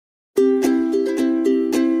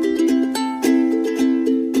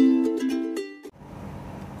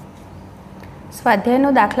સ્વાધ્યાયનો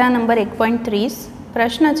દાખલા નંબર 1.30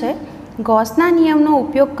 પ્રશ્ન છે ગૌસના નિયમનો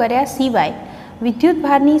ઉપયોગ કર્યા સિવાય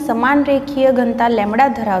વિદ્યુતભારની સમાન રેખીય ઘનતા લેમ્ડા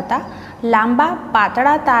ધરાવતા લાંબા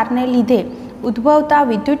પાતળા તારને લીધે ઉદ્ભવતા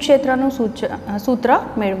વિદ્યુત ક્ષેત્રનું સૂત્ર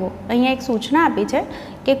મેળવો। અહીંયા એક સૂચના આપી છે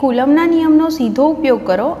કે કુલમના નિયમનો સીધો ઉપયોગ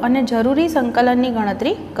કરો અને જરૂરી સંકલનની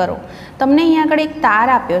ગણતરી કરો। તમને અહીંયા આગળ એક તાર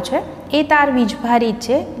આપ્યો છે, એ તાર વીજભારિત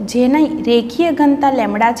છે જેની રેખીય ઘનતા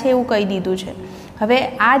લેમ્ડા છે એવું કહી દીધું છે। હવે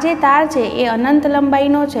આ જે તાર છે એ અનંત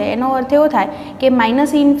લંબાઈનો છે, એનો અર્થ એવો થાય કે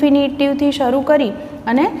માઇનસ ઇન્ફિનિટીવથી શરૂ કરી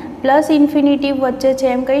અને પ્લસ ઇન્ફિનિટીવ વચ્ચે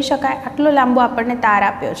છે એમ કહી શકાય। આટલો લાંબો આપણને તાર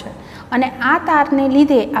આપ્યો છે અને આ તારને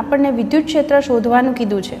લીધે આપણને વિદ્યુત ક્ષેત્ર શોધવાનું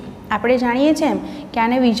કીધું છે। આપણે જાણીએ છીએ એમ કે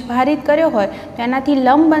આને વીજભારિત કર્યો હોય તો એનાથી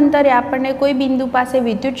લંબ અંતરે આપણને કોઈ બિંદુ પાસે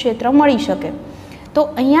વિદ્યુત ક્ષેત્ર મળી શકે। તો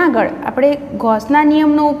અહીંયા આગળ આપણે ગૌસના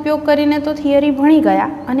નિયમનો ઉપયોગ કરીને તો થિયરી ભણી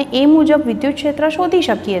ગયા અને એ મુજબ વિદ્યુત ક્ષેત્ર શોધી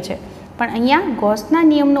શકીએ છીએ, પણ અહીંયા ગૌસના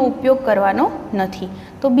નિયમનો ઉપયોગ કરવાનો નથી।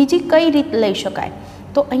 તો બીજી કઈ રીત લઈ શકાય?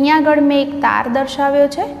 તો અહીંયા આગળ મેં એક તાર દર્શાવ્યો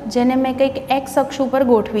છે જેને મેં કંઈક એક્સ અક્ષ ઉપર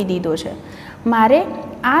ગોઠવી દીધો છે। મારે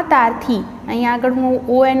આ તારથી અહીંયા આગળ હું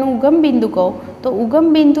ઓ એનું ઉગમ બિંદુ કહું તો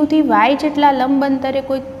ઉગમ બિંદુથી વાય જેટલા લંબ અંતરે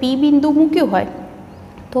કોઈ પી બિંદુ મૂક્યું હોય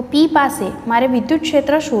તો પી પાસે મારે વિદ્યુત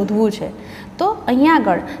ક્ષેત્ર શોધવું છે। તો અહીંયા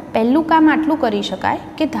આગળ પહેલું કામ આટલું કરી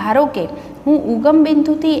શકાય કે ધારો કે હું ઉગમ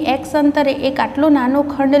બિંદુથી એક્સ અંતરે એક આટલો નાનો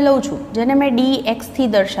ખંડ લઉં છું જેને મેં ડી એક્સથી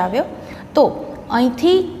દર્શાવ્યો। તો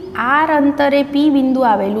અહીંથી આર અંતરે પી બિંદુ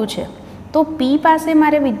આવેલું છે, તો પી પાસે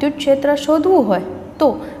મારે વિદ્યુત ક્ષેત્ર શોધવું હોય તો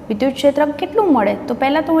વિદ્યુત ક્ષેત્ર કેટલું મળે? તો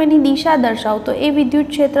પહેલાં તો હું એની દિશા દર્શાવું તો એ વિદ્યુત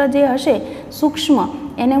ક્ષેત્ર જે હશે સૂક્ષ્મ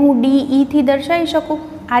એને હું ડીઈથી દર્શાવી શકું,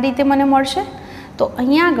 આ રીતે મને મળશે। તો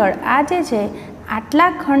અહીંયા આગળ આ જે છે આટલા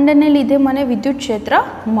ખંડને લીધે મને વિદ્યુત ક્ષેત્ર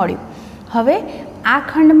મળ્યું। હવે આ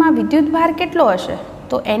ખંડમાં વિદ્યુતભાર કેટલો હશે?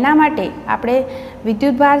 તો એના માટે આપણે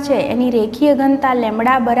વિદ્યુતભાર છે એની રેખીય ઘનતા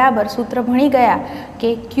લેમ્ડા બરાબર સૂત્ર ભણી ગયા કે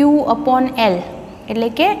Q/L, એટલે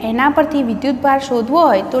કે એના પરથી વિદ્યુતભાર શોધવો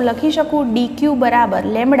હોય તો લખી શકું dq બરાબર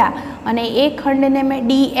લેમ્ડા અને એ ખંડને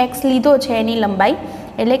મેં dx લીધો છે એની લંબાઈ,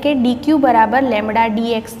 એટલે કે dq બરાબર લેમ્ડા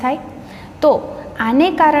dx થાય। તો આને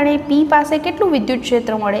કારણે પી પાસે કેટલું વિદ્યુત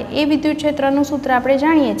ક્ષેત્ર મળે? એ વિદ્યુત ક્ષેત્રનું સૂત્ર આપણે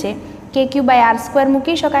જાણીએ છીએ કે Q/R²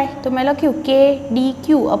 મૂકી શકાય। તો મેં લખ્યું કે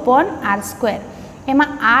dq/R²। એમાં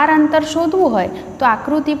આર અંતર શોધવું હોય તો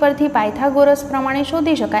આકૃતિ પરથી પાયથાગોરસ પ્રમાણે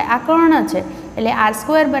શોધી શકાય। આ કર્ણ છે એટલે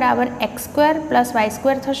R² બરાબર x² +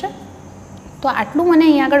 y² થશે। તો આટલું મને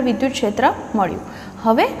અહીંયા આગળ વિદ્યુત ક્ષેત્ર મળ્યું।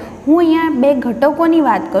 હવે હું અહીંયા બે ઘટકોની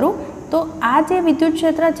વાત કરું તો આ જે વિદ્યુત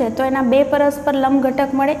ક્ષેત્ર છે તો એના બે પરસ્પર લંબ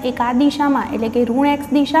ઘટક મળે, એક આ દિશામાં એટલે કે ઋણ x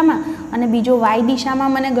દિશામાં અને બીજો y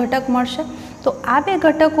દિશામાં મને ઘટક મળશે। તો આ બે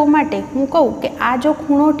ઘટકો માટે હું કહું કે આ જો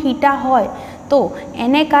ખૂણો થીટા હોય તો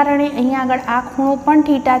એને કારણે અહીંયા આગળ આ ખૂણો પણ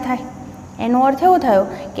થીટા થાય। એનો અર્થ એવો થયો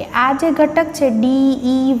કે આ જે ઘટક છે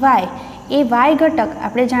DEY એ y ઘટક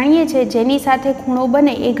આપણે જાણીએ છીએ જેની સાથે ખૂણો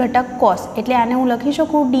બને એ ઘટક cos, એટલે આને હું લખી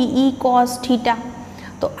શકું DE cos θ।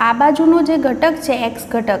 તો આ બાજુનો જે ઘટક છે x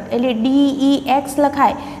ઘટક એટલે DEX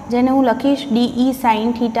લખાય, જેને હું લખીશ DE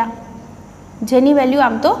sin θ, જેની વેલ્યુ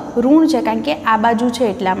આમ તો ઋણ છે કારણ કે આ બાજુ છે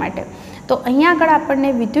એટલા માટે। તો અહીંયા આગળ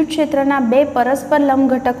આપણને વિદ્યુત ક્ષેત્રના બે પરસ્પર લંબ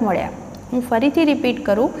ઘટક મળ્યા। હું ફરીથી રિપીટ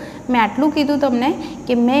કરું, મેં આટલું કીધું તમને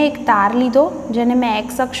કે મેં એક તાર લીધો જેને મેં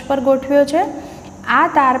એક્સ અક્ષ પર ગોઠવ્યો છે। આ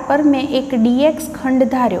તાર પર મેં એક dx ખંડ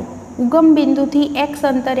ધાર્યો, ઉગમ બિંદુથી x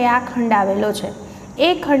અંતરે આ ખંડ આવેલો છે। એ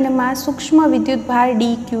ખંડમાં સૂક્ષ્મ વિદ્યુતભાર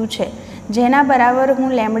dq છે જેના બરાબર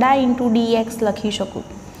હું લેમ્ડા × dx લખી શકું।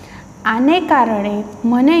 આને કારણે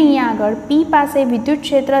મને અહીંયા આગળ પી પાસે વિદ્યુત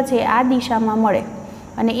ક્ષેત્ર છે આ દિશામાં મળે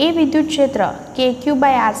અને એ વિદ્યુત ક્ષેત્ર કે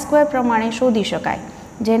Q/R² પ્રમાણે શોધી શકાય,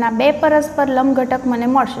 જેના બે પરસ્પર લંબ ઘટક મને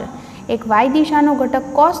મળશે। એક y દિશાનો ઘટક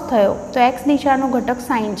cos થયો તો x દિશાનો ઘટક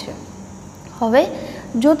sin છે। હવે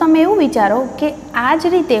જો તમે એવું વિચારો કે આ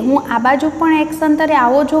જ રીતે હું આ બાજુ પણ x અંતરે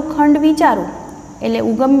આવો જો ખંડ વિચારું એટલે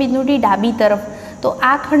ઉગમ બિંદુની ડાબી તરફ, તો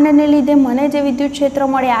આ ખંડને લીધે મને જે વિદ્યુત ક્ષેત્ર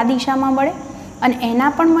મળે આ દિશામાં મળે અને એના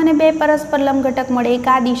પણ મને બે પરસ્પર લંબ ઘટક મળે, એક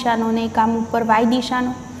આ દિશાનો ને એક આમ ઉપર y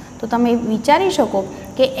દિશાનો। તો તમે વિચારી શકો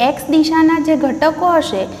કે x દિશાના જે ઘટકો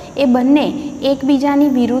હશે એ બંને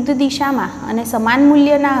એકબીજાની વિરુદ્ધ દિશામાં અને સમાન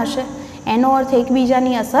મૂલ્યના હશે। એનો અર્થ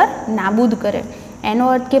એકબીજાની અસર નાબૂદ કરે। એનો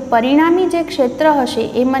અર્થ કે પરિણામી જે ક્ષેત્ર હશે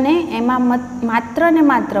એ મને એમાં માત્ર ને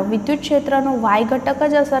માત્ર વિદ્યુત ક્ષેત્રનો y ઘટક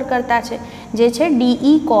જ અસર કરતા છે, જે છે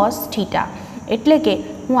DE cos θ। એટલે કે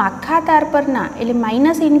હું આખા તાર પરના એટલે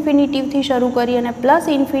માઇનસ ઇન્ફિનિટીવથી શરૂ કરી અને પ્લસ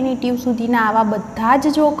ઇન્ફિનિટીવ સુધીના આવા બધા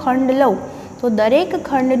જ જો ખંડ લઉં તો દરેક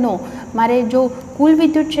ખંડનો મારે જો કુલ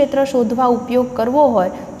વિદ્યુત ક્ષેત્ર શોધવા ઉપયોગ કરવો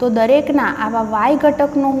હોય તો દરેકના આવા y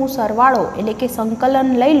ઘટકનો હું સરવાળો એટલે કે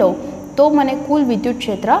સંકલન લઈ લઉં તો મને કુલ વિદ્યુત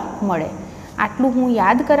ક્ષેત્ર મળે। આટલું હું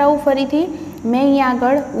યાદ કરાવું ફરીથી મેં અહીંયા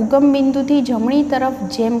આગળ ઉગમ બિંદુથી જમણી તરફ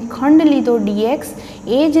જેમ ખંડ લીધો dx,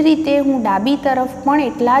 એ જ રીતે હું ડાબી તરફ પણ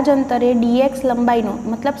એટલા જ અંતરે dx લંબાઈનો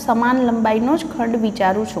મતલબ સમાન લંબાઈનો જ ખંડ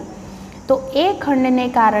વિચારું છું. તો એ ખંડને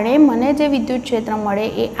કારણે મને જે વિદ્યુત ક્ષેત્ર મળે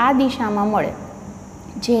એ આ દિશામાં મળે,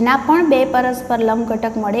 જેના પણ બે પરસ્પર લંબ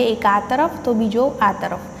ઘટક મળે, એક આ તરફ તો બીજો આ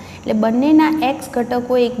તરફ. એટલે બંનેના x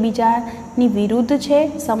ઘટકો એકબીજાની વિરુદ્ધ છે,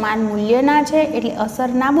 સમાન મૂલ્યના છે, એટલે અસર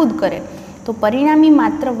નાબૂદ કરે. તો પરિણામી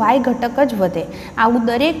માત્ર y ઘટક જ વધે. આવું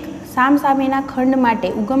દરેક સામસામેના ખંડ માટે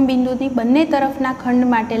ઉગમ બિંદુની બંને તરફના ખંડ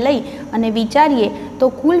માટે લઈ અને વિચારીએ તો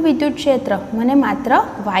કુલ વિદ્યુત ક્ષેત્ર મને માત્ર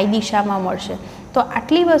y દિશામાં મળશે. તો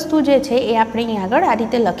આટલી વસ્તુ જે છે એ આપણે અહીં આગળ આ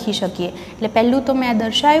રીતે લખી શકીએ. એટલે પહેલું તો મેં આ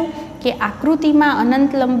દર્શાવ્યું કે આકૃતિમાં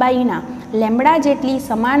અનંત લંબાઈના લેમ્બડા જેટલી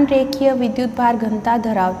સમાન રેખીય વિદ્યુતભાર ઘનતા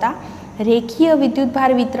ધરાવતા રેખીય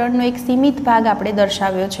વિદ્યુતભાર વિતરણનો એક સીમિત ભાગ આપણે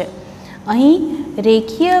દર્શાવ્યો છે. અહીં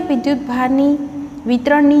રેખીય વિદ્યુતભારની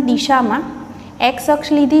વિતરણની દિશામાં x અક્ષ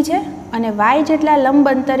લીધી છે અને y જેટલા લંબ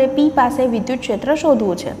અંતરે p પાસે વિદ્યુત ક્ષેત્ર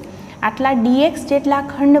શોધવું છે. આટલા dx જેટલા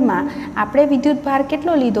ખંડમાં આપણે વિદ્યુતભાર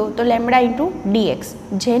કેટલો લીધો તો લેમ્બડા ઇન્ટુ dx,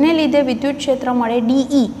 જેને લીધે વિદ્યુત ક્ષેત્ર મળે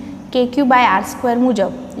dE kq/r²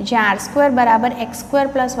 મુજબ, જ્યાં r² બરાબર x²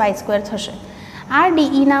 + y² થશે. આ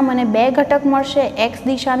dEના મને બે ઘટક મળશે, x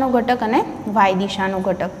દિશાનો ઘટક અને y દિશાનો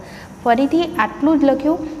ઘટક. ફરીથી આટલું જ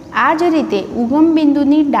લખ્યું. આ જ રીતે ઉગમ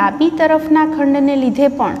બિંદુની ડાબી તરફના ખંડને લીધે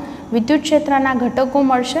પણ વિદ્યુત ક્ષેત્રના ઘટકો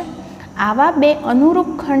મળશે. આવા બે અનુરૂપ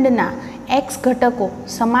ખંડના x ઘટકો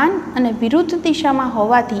સમાન અને વિરુદ્ધ દિશામાં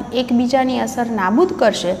હોવાથી એકબીજાની અસર નાબૂદ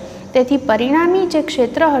કરશે. તેથી પરિણામી જે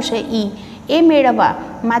ક્ષેત્ર હશે એ મેળવવા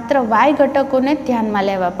માત્ર y ઘટકોને ધ્યાનમાં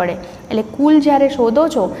લેવા પડે. એટલે કુલ જ્યારે શોધો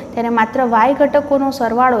છો ત્યારે માત્ર y ઘટકોનો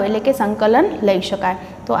સરવાળો એટલે કે સંકલન લઈ શકાય.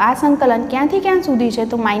 તો આ સંકલન ક્યાંથી ક્યાં સુધી છે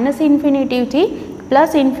તો -∞ થી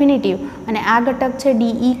 +∞, અને આ ઘટક છે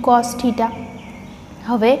dE cos θ.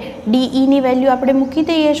 હવે dEની વેલ્યુ આપણે મૂકી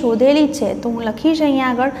દઈએ, શોધેલી જ છે, તો હું લખીશ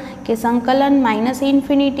અહીંયા આગળ કે સંકલન -∞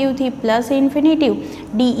 થી +∞,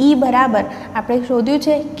 dE બરાબર આપણે શોધ્યું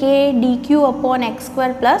છે કે dq/x²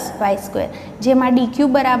 + y², જેમાં dq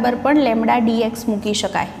બરાબર પણ લેમ્બડા dx મૂકી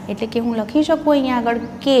શકાય. એટલે કે હું લખી શકું અહીંયા આગળ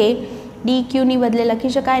કે dqની બદલે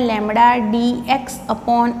લખી શકાય લેમ્બડા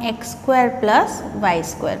dx/x² + y².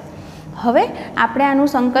 હવે આપણે આનું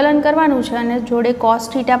સંકલન કરવાનું છે અને જોડે cos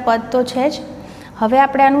θ પદ તો છે જ. હવે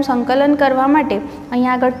આપણે આનું સંકલન કરવા માટે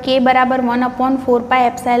અહીંયા આગળ k બરાબર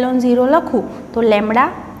 1/4πε0 લખું તો લેમ્બડા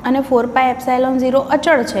અને 4πε0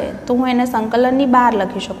 અચળ છે, તો હું એને સંકલનની બહાર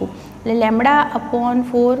લખી શકું. એટલે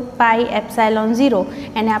λ/4πε0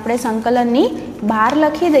 એને આપણે સંકલનની બહાર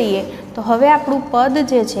લખી દઈએ. તો હવે આપણું પદ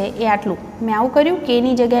જે છે એ આટલું. મેં આવું કર્યું,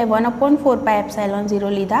 કેની જગ્યાએ 1/4πε0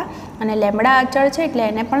 લીધા અને લેમ્બડા અચળ છે એટલે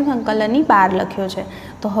એને પણ સંકલનની બહાર લખ્યો છે.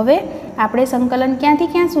 તો હવે આપણે સંકલન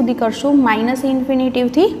ક્યાંથી ક્યાં સુધી કરશું? -∞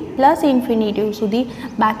 થી +∞ સુધી.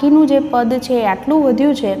 બાકીનું જે પદ છે એ આટલું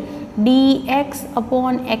વધ્યું છે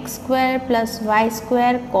dx/x² +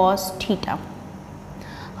 y² cos θ.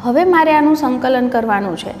 હવે મારે આનું સંકલન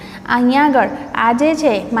કરવાનું છે. અહીંયા આગળ આ જે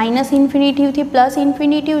છે -∞ થી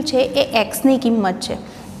 +∞ છે એ xની કિંમત છે.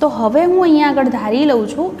 તો હવે હું અહીંયા આગળ ધારી લઉં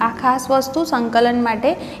છું, આ ખાસ વસ્તુ સંકલન માટે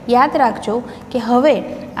યાદ રાખજો કે હવે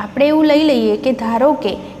આપણે એવું લઈ લઈએ કે ધારો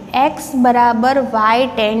કે x બરાબર y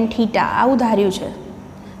tan θ આવું ધાર્યું છે.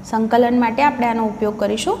 સંકલન માટે આપણે આનો ઉપયોગ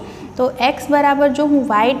કરીશું. તો x બરાબર જો હું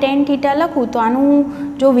y tan θ લખું તો આનું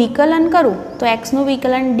જો વિકલન કરું તો xનું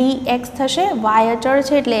વિકલન dx થશે, y અચળ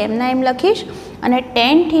છે એટલે એમના એમ લખીશ, અને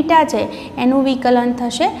tan θ છે એનું વિકલન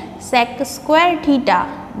થશે sec² θ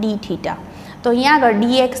dθ. તો અહીંયા આગળ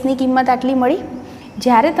dxની કિંમત આટલી મળી.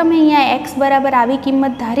 જ્યારે તમે અહીંયા x બરાબર આવી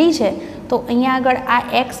કિંમત ધારી છે તો અહીંયા આગળ આ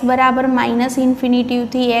x બરાબર -∞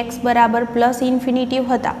 થી x બરાબર +∞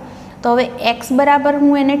 હતા. તો હવે x બરાબર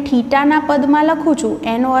હું એને થીટાના પદમાં લખું છું,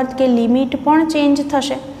 એનો અર્થ કે લિમિટ પણ ચેન્જ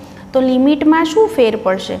થશે. તો લિમિટમાં શું ફેર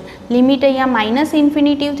પડશે? લિમિટ અહીંયા -∞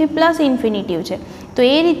 થી +∞ છે. તો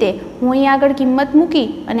એ રીતે હું અહીંયા આગળ કિંમત મૂકી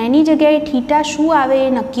અને એની જગ્યાએ થીટા શું આવે એ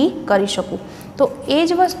નક્કી કરી શકું. તો એ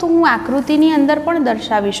જ વસ્તુ હું આકૃતિની અંદર પણ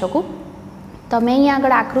દર્શાવી શકું. તમે અહીંયા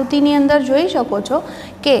આગળ આકૃતિની અંદર જોઈ શકો છો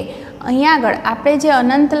કે અહીંયા આગળ આપણે જે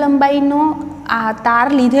અનંત લંબાઈનો આ તાર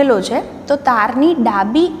લીધેલો છે, તો તારની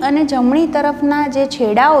ડાબી અને જમણી તરફના જે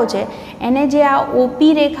છેડાઓ છે એને જે આ OP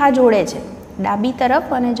રેખા જોડે છે, ડાબી તરફ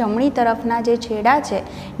અને જમણી તરફના જે છેડા છે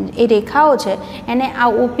એ રેખાઓ છે એને આ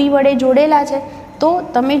OP વડે જોડેલા છે. તો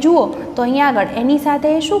તમે જુઓ તો અહીંયા આગળ એની સાથે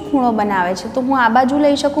શું ખૂણો બનાવે છે? તો હું આ બાજુ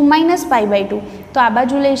લઈ શકું -π/2, તો આ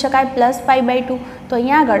બાજુ લઈ શકાય +π/2. તો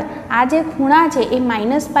અહીંયા આગળ આ જે ખૂણા છે એ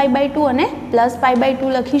 -π/2 અને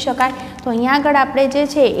 +π/2 લખી શકાય. તો અહીંયા આગળ આપણે જે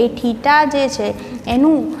છે એ થીટા જે છે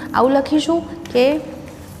એનું આવું લખીશું કે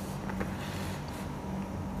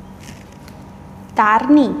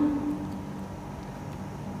તારની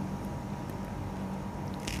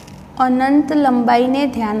અનંત લંબાઈને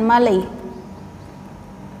ધ્યાનમાં લઈ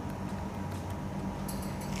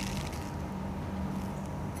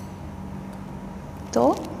તો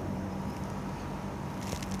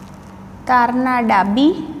તારના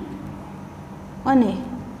ડાબી અને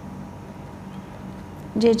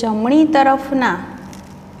જે જમણી તરફના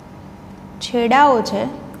છેડાઓ છે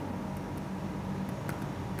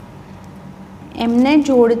એમને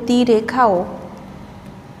જોડતી રેખાઓ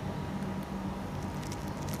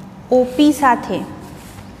ઓપી સાથે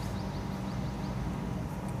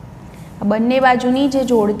બંને બાજુની જે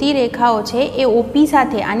જોડતી રેખાઓ છે એ ઓપી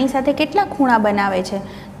સાથે આની સાથે કેટલા ખૂણા બનાવે છે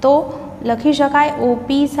તો લખી શકાય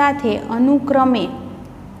ઓપી સાથે અનુક્રમે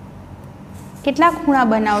કેટલા ખૂણા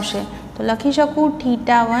બનાવશે તો લખી શકું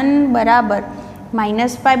θ1 બરાબર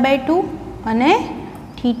 -π/2 અને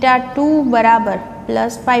θ2 બરાબર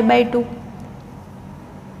 +π/2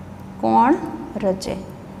 કોણ રચે।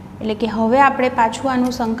 એટલે કે હવે આપણે પાછું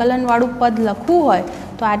આનું સંકલનવાળું પદ લખવું હોય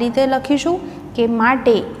તો આ રીતે લખીશું કે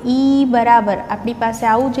માટે E બરાબર આપણી પાસે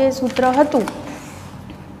આવું જે સૂત્ર હતું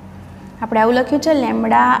આપણે આવું લખ્યું છે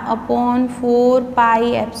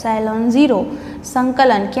λ/4πε0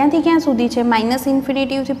 સંકલન ક્યાંથી ક્યાં સુધી છે -∞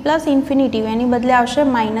 થી +∞ એની બદલે આવશે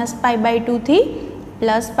 -π/2 થી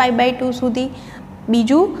 +π/2 સુધી।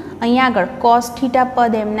 બીજું અહીંયા આગળ cos θ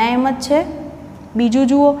પદ એમના એમ જ છે। બીજું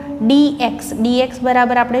જુઓ dx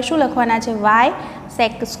બરાબર આપણે શું લખવાના છે y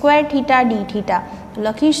sec² θ dθ તો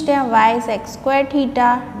લખીશ ત્યાં y sec² θ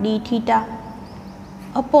dθ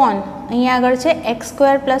અપોન અહીંયા આગળ છે x²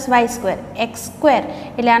 + y² x²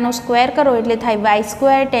 એટલે આનો સ્ક્વેર કરો એટલે થાય y²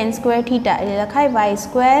 tan² θ એટલે લખાય y²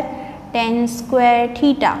 tan² θ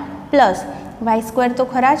પ્લસ y² તો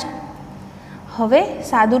ખરા જ। હવે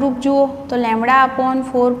સાદુરૂપ જુઓ તો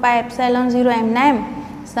λ/4πε0 એમના એમ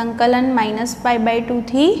સંકલન -π/2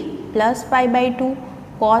 થી +π/2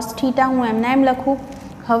 cos θ હું એમના એમ લખું।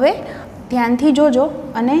 હવે ધ્યાનથી જોજો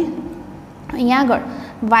અને અહીંયા આગળ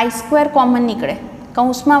y² કોમન નીકળે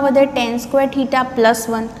કૌંસમાં વધે tan² θ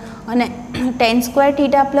 +1 અને tan² θ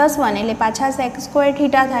 +1 એટલે પાછા sec² θ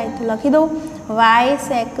થાય તો લખી દઉં y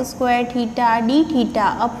sec² θ dθ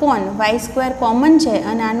upon y² common છે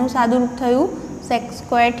અને આનું સાદુરૂપ થયું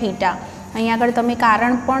sec² θ। અહીંયા આગળ તમે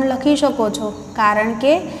કારણ પણ લખી શકો છો કારણ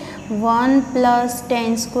કે 1 +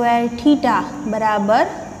 tan² θ બરાબર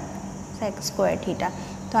sec² θ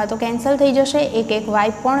તો આ તો કેન્સલ થઈ જશે એક y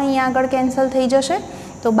પણ અહીંયા આગળ કેન્સલ થઈ જશે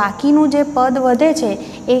તો બાકીનું જે પદ વધે છે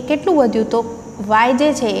એ કેટલું વધ્યું તો y જે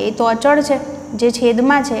છે એ તો અચળ છે જે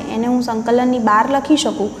છેદમાં છે એને હું સંકલનની બહાર લખી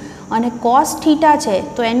શકું અને cos θ છે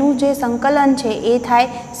તો એનું જે સંકલન છે એ થાય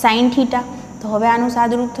sin θ તો હવે આનું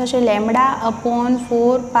સાદુરૂપ થશે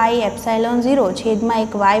λ/4πε0 છેદમાં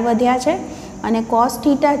એક y વધ્યા છે અને cos θ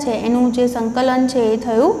છે એનું જે સંકલન છે એ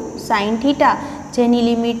થયું sin θ જેની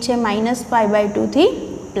લિમિટ છે -π/2 થી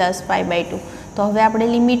 +π/2 તો હવે આપણે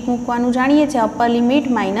લિમિટ મૂકવાનું જાણીએ છીએ upper limit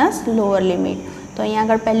minus lower limit તો અહીંયા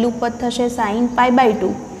આગળ પહેલું પદ થશે sin π/2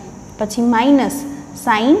 પછી માઇનસ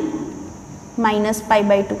sin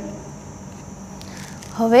 -π/2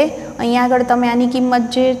 હવે અહીંયા આગળ તમે આની કિંમત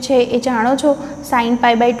જે છે એ જાણો છો sin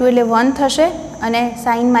π/2 એટલે 1 થશે અને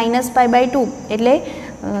sin -π/2 એટલે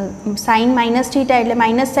sin -θ એટલે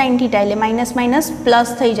 -sin θ એટલે માઇનસ પ્લસ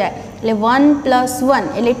થઈ જાય એટલે 1 +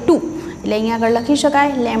 1 એટલે 2 એટલે અહીંયા આગળ લખી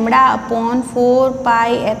શકાય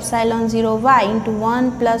λ/4πε0y ×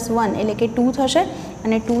 1 + 1 એટલે કે 2 થશે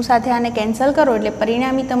અને 2 સાથે આને કેન્સલ કરો એટલે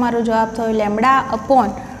પરિણામી તમારો જવાબ થયો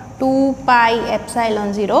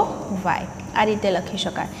λ/2πε0y આ રીતે લખી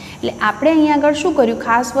શકાય। એટલે આપણે અહીંયા આગળ શું કર્યું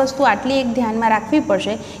ખાસ વસ્તુ આટલી એક ધ્યાનમાં રાખવી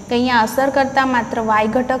પડશે કે અહીંયા અસર કરતા માત્ર y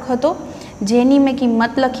ઘટક હતો જેની મેં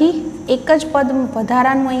કિંમત લખી એક જ પદ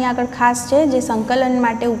વધારાનું અહીંયા આગળ ખાસ છે જે સંકલન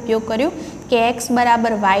માટે ઉપયોગ કર્યું કે x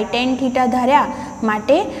બરાબર y tan θ ધાર્યા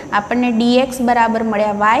માટે આપણને dx બરાબર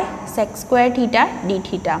મળ્યા y sec² θ dθ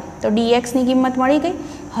તો dx ની કિંમત મળી ગઈ।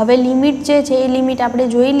 હવે લિમિટ જે છે એ લિમિટ આપણે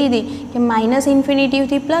જોઈ લીધી કે -∞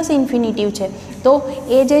 થી +∞ છે તો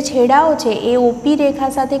એ જે છેડાઓ છે એ ઓપી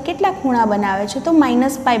રેખા સાથે કેટલા ખૂણા બનાવે છે તો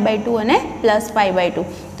 -π/2 અને +π/2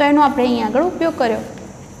 તો એનો આપણે અહીંયા આગળ ઉપયોગ કર્યો।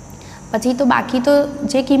 પછી તો બાકી તો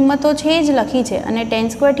જે કિંમતો છે એ જ લખી છે અને tan²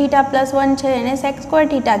 θ +1 છે એને sec² θ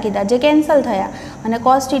કીધા જે કેન્સલ થયા અને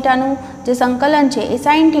cos θ નું જે સંકલન છે એ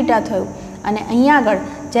sin θ થયું અને અહીંયા આગળ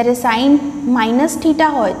જ્યારે sin -θ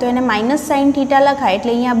હોય તો એને -sin θ લખાય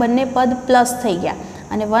એટલે અહીંયા બંને પદ પ્લસ થઈ ગયા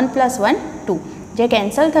અને 1 + 1 2 જે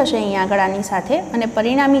કેન્સલ થશે અહીંયા આગળ આની સાથે અને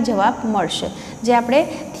પરિણામી જવાબ મળશે જે આપણે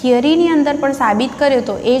થિયરીની અંદર પણ સાબિત કર્યો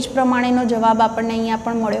તો એ જ પ્રમાણેનો જવાબ આપણને અહીંયા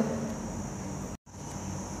પણ મળ્યો।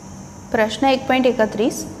 પ્રશ્ન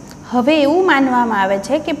 1.31 હવે એવું માનવામાં આવે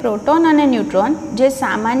છે કે પ્રોટોન અને ન્યુટ્રોન જે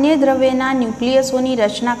સામાન્ય દ્રવ્યના ન્યુક્લિયસોની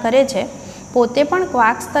રચના કરે છે પોતે પણ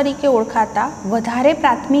ક્વાર્ક્સ તરીકે ઓળખાતા વધારે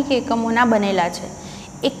પ્રાથમિક એકમોના બનેલા છે.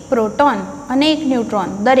 એક પ્રોટોન અને એક ન્યુટ્રોન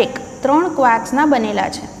દરેક 3 ક્વાર્ક્સના બનેલા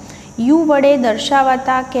છે. યુ વડે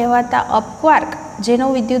દર્શાવાતા કહેવાતા અપક્વાર્ક જેનો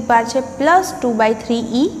વિદ્યુતભાર છે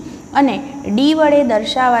 +2/3e અને ડી વડે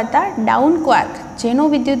દર્શાવાતા ડાઉન ક્વાર્ક જેનો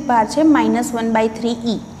વિદ્યુતભાર છે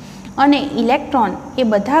 -1/3e અને ઇલેક્ટ્રોન એ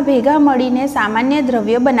બધા ભેગા મળીને સામાન્ય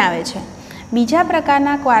દ્રવ્ય બનાવે છે. બીજા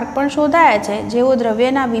પ્રકારના ક્વાર્ક પણ શોધાયા છે જેઓ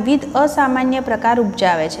દ્રવ્યના વિવિધ અસામાન્ય પ્રકાર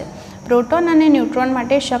ઉપજાવે છે. પ્રોટોન અને ન્યુટ્રોન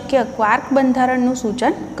માટે શક્ય ક્વાર્ક બંધારણનું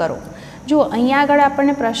સૂચન કરો. જુઓ અહીંયા આગળ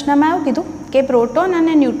આપણને પ્રશ્નમાં એવું કીધું કે પ્રોટોન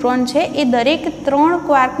અને ન્યુટ્રોન છે એ દરેક 3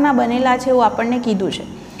 ક્વાર્કના બનેલા છે એવું આપણને કીધું છે,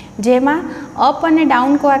 જેમાં અપ અને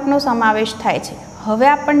ડાઉન ક્વાર્કનો સમાવેશ થાય છે. હવે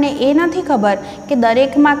આપણને એ નથી ખબર કે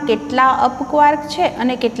દરેકમાં કેટલા અપ ક્વાર્ક છે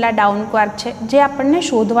અને કેટલા ડાઉન ક્વાર્ક છે, જે આપણને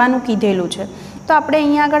શોધવાનું કીધેલું છે. તો આપણે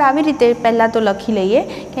અહીંયા આગળ આવી રીતે પહેલાં તો લખી લઈએ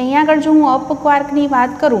કે અહીંયા આગળ જો હું અપ ક્વાર્કની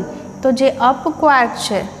વાત કરું તો જે અપ ક્વાર્ક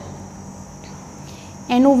છે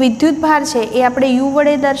એનું વિદ્યુતભાર છે એ આપણે યુ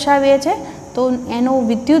વડે દર્શાવીએ છીએ. તો એનો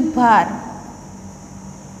વિદ્યુતભાર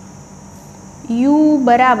યુ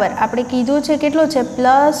બરાબર આપણે કીધું છે કેટલો છે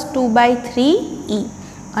 +2/3e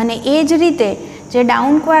અને એ જ રીતે જે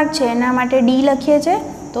ડાઉન ક્વાર્ક છે એના માટે ડી લખીએ છીએ.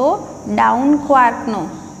 તો ડાઉન ક્વાર્કનો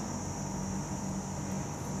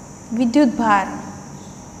વિદ્યુતભાર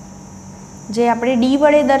જે આપણે ડી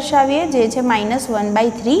વડે દર્શાવીએ જે છે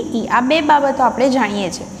 -1/3e. આ બે બાબતો આપણે જાણીએ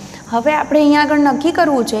છીએ. હવે આપણે અહીંયા આગળ નક્કી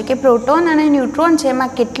કરવું છે કે પ્રોટોન અને ન્યુટ્રોન છે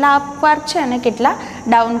એમાં કેટલા અપ ક્વાર્ક છે અને કેટલા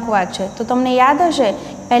ડાઉન ક્વાર્ક છે. તો તમને યાદ હશે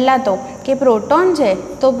પહેલાં તો કે પ્રોટોન છે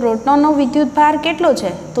તો પ્રોટોનનો વિદ્યુતભાર કેટલો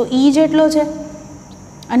છે તો E જેટલો છે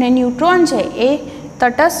અને ન્યુટ્રોન છે એ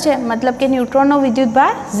તટસ્થ છે, મતલબ કે ન્યુટ્રોનનો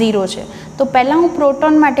વિદ્યુતભાર 0 છે. તો પહેલાં હું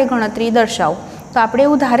પ્રોટોન માટે ગણતરી દર્શાવું. તો આપણે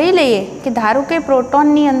એવું ધારી લઈએ કે ધારો કે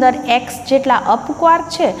પ્રોટોનની અંદર x જેટલા અપ ક્વાર્ક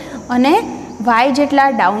છે અને y જેટલા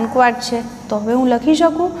ડાઉન ક્વાર્ક છે. તો હવે હું લખી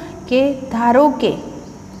શકું કે ધારો કે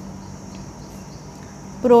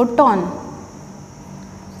પ્રોટોન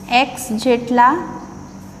x જેટલા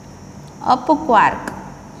અપ ક્વાર્ક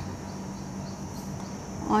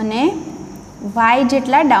અને y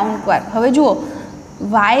જેટલા ડાઉન ક્વાર્ક. હવે જુઓ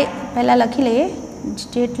y પહેલાં લખી લઈએ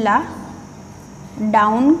જેટલા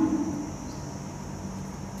ડાઉન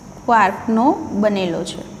ક્વાર્કનો બનેલો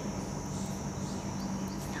છે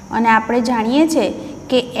અને આપણે જાણીએ છીએ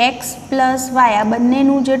કે x + y આ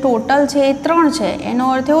બંનેનું જે ટોટલ છે એ 3 છે. એનો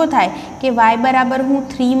અર્થ એવો થાય કે y બરાબર હું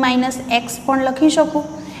 3 - x પણ લખી શકું.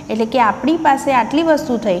 એટલે કે આપણી પાસે આટલી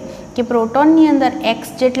વસ્તુ થઈ કે પ્રોટોનની અંદર x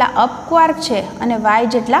જેટલા અપ ક્વાર્ક છે અને y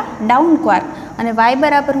જેટલા ડાઉન ક્વાર્ક અને y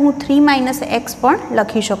બરાબર હું 3 - x પણ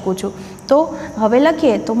લખી શકું છું. તો હવે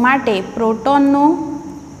લખીએ તો માટે પ્રોટોનનો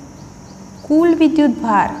કુલ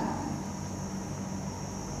વિદ્યુતભાર,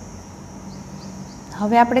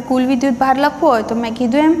 હવે આપણે કુલ વિદ્યુતભાર લખવો હોય તો મેં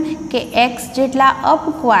કીધું એમ કે x જેટલા અપ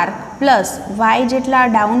ક્વાર્ક પ્લસ y જેટલા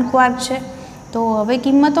ડાઉન ક્વાર્ક છે. તો હવે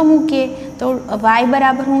કિંમતો મૂકીએ તો y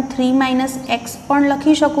બરાબર હું 3 - x પણ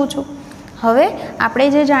લખી શકું છું. હવે આપણે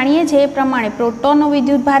જે જાણીએ છીએ એ પ્રમાણે પ્રોટોનનો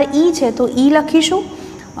વિદ્યુતભાર E છે તો E લખીશું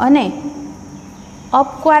અને અપ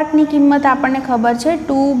ક્વાર્કની કિંમત આપણને ખબર છે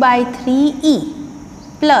 2/3e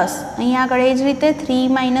પ્લસ અહીંયા આગળ એ જ રીતે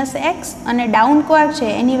 3 - x અને ડાઉન ક્વાર્ક છે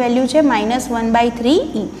એની વેલ્યુ છે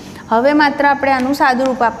 -1/3e. હવે માત્ર આપણે આનું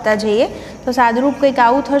સાદુરૂપ આપતા જઈએ તો સાદુરૂપ કંઈક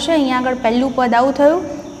આવું થશે. અહીંયા આગળ પહેલું પદ આવું થયું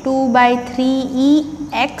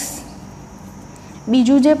 2/3ex,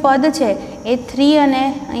 બીજું જે પદ છે એ 3 અને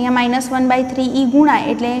અહીંયા -1/3e ગુણાય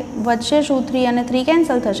એટલે વધશે શું 3 અને 3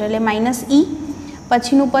 કેન્સલ થશે એટલે -e,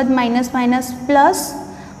 પછીનું પદ માઇનસ પ્લસ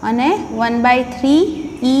અને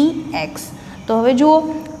 1/3ex. તો હવે જુઓ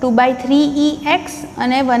 2/3ex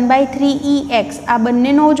અને 1/3ex આ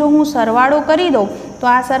બંનેનો જો હું સરવાળો કરી દઉં તો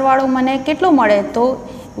આ સરવાળો મને કેટલો મળે તો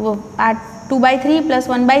આ 2/3 +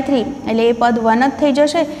 1/3 એટલે એ પદ 1 જ થઈ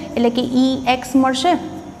જશે એટલે કે ex મળશે.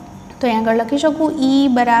 તો અહીં આગળ લખી શકું e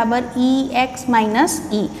બરાબર ex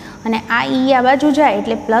 - e અને આ e આ બાજુ જાય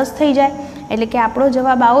એટલે પ્લસ થઈ જાય એટલે કે આપણો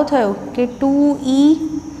જવાબ આવો થયો કે 2e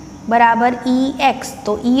બરાબર ex.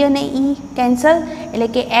 તો e અને e કેન્સલ એટલે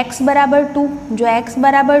કે x બરાબર 2. જો x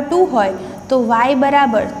બરાબર 2 હોય તો y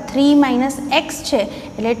બરાબર 3 - x છે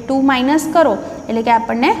એટલે 2 માઇનસ કરો એટલે કે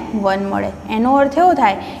આપણને 1 મળે. એનો અર્થ એવો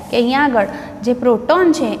થાય કે અહીંયા આગળ જે પ્રોટોન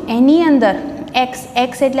છે એની અંદર x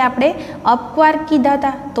એટલે આપણે અપ ક્વાર્ક કીધા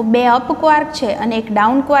હતા તો 2 અપ ક્વાર્ક છે અને એક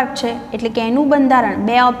ડાઉન ક્વાર્ક છે એટલે કે એનું બંધારણ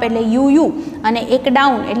 2 અપ એટલે UU અને એક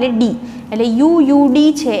ડાઉન એટલે D એટલે UUD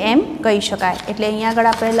છે એમ કહી શકાય. એટલે અહીંયા આગળ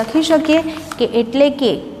આપણે લખી શકીએ કે એટલે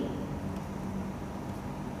કે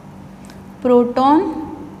પ્રોટોન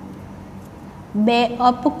 2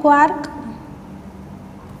 અપ ક્વાર્ક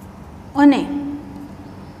અને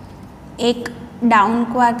 1 ડાઉન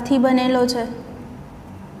ક્વાર્કથી બનેલો છે.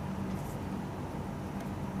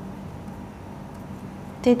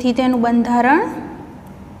 તેથી તેનું બંધારણ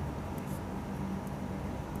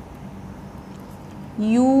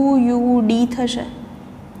UUD થશે.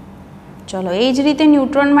 ચલો એ જ રીતે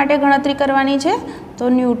ન્યુટ્રોન માટે ગણતરી કરવાની છે. તો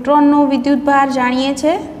ન્યુટ્રોનનો વિદ્યુતભાર જાણીએ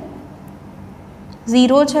છે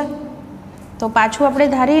 0 છે. તો પાછું આપણે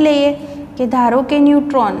ધારી લઈએ કે ધારો કે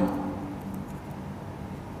ન્યુટ્રોન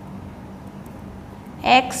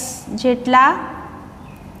x જેટલા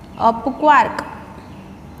અપ ક્વાર્ક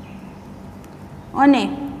અને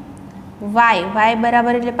y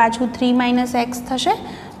બરાબર એટલે પાછું 3 - x થશે.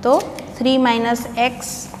 તો 3 - x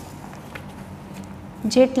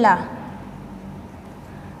જેટલા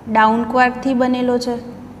ડાઉન ક્વાર્કથી બનેલો છે.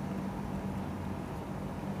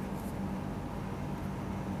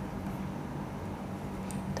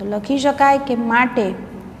 તો લખી શકાય કે માટે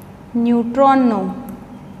ન્યુટ્રોનનો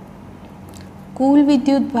કુલ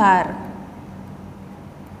વિદ્યુતભાર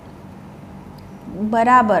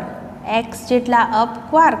બરાબર x જેટલા અપ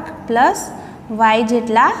ક્વાર્ક પ્લસ y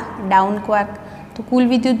જેટલા ડાઉન ક્વાર્ક. તો કુલ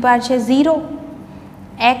વિદ્યુતભાર છે 0.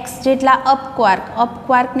 x જેટલા અપ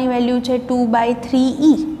ક્વાર્કની વેલ્યુ છે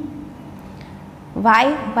 2/3e.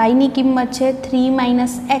 yની કિંમત છે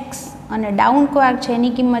 3 - x અને ડાઉન ક્વાર્ક છે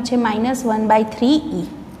એની કિંમત છે -1/3e.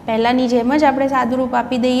 પહેલાંની જેમ જ આપણે સાદુરૂપ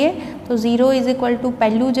આપી દઈએ. તો 0 =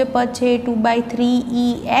 પહેલું જે પદ છે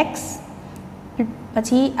 2/3ex,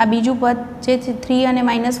 પછી આ બીજું પદ જે 3 અને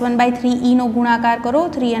 -1/3e નો ગુણાકાર કરો,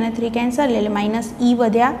 3 અને 3 કેન્સલ એટલે -e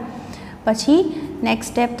વધ્યા. પછી નેક્સ્ટ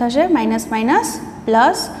સ્ટેપ થશે માઇનસ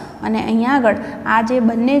પ્લસ અને અહીંયા આગળ આ જે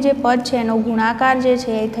બંને જે પદ છે એનો ગુણાકાર જે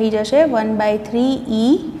છે એ થઈ જશે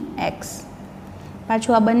 1/3ex.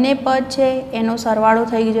 પાછું આ બંને પદ છે એનો સરવાળો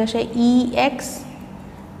થઈ જશે ex.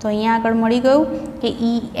 તો અહીંયા આગળ મળી ગયું કે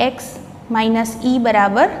ex - e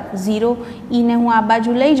બરાબર 0. ને હું આ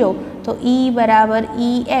બાજુ લઈ જાઉં તો e બરાબર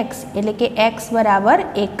ex એટલે કે x બરાબર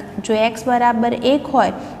 1. જો x બરાબર 1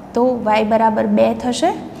 હોય તો y બરાબર 2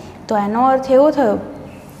 થશે. તો એનો અર્થ એવો થયો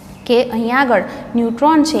કે અહીંયા આગળ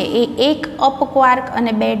ન્યુટ્રોન છે એ 1 અપ ક્વાર્ક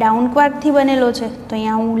અને 2 ડાઉન ક્વાર્કથી બનેલો છે. તો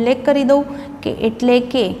અહીંયા હું ઉલ્લેખ કરી દઉં કે એટલે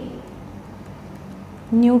કે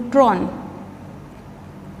ન્યુટ્રોન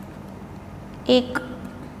 1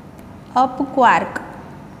 અપ ક્વાર્ક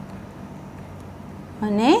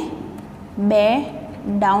અને 2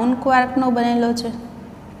 ડાઉન ક્વાર્કનો બનેલો છે.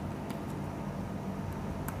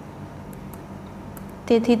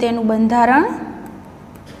 તેથી તેનું બંધારણ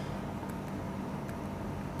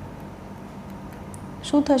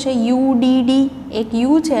શું થશે? UDD. એક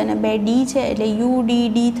U છે અને 2 D છે એટલે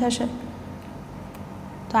UDD થશે.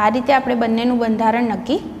 તો આ રીતે આપણે બંનેનું બંધારણ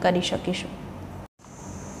નક્કી કરી શકીશું.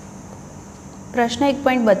 પ્રશ્ન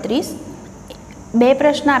 1.32. 2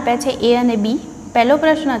 પ્રશ્ન આપ્યા છે A અને B. પહેલો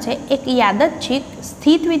પ્રશ્ન છે એક યાદચ્છિક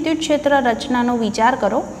સ્થિત વિદ્યુત ક્ષેત્ર રચનાનો વિચાર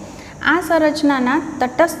કરો. આ સંરચનાના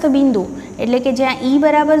તટસ્થ બિંદુ એટલે કે જ્યાં E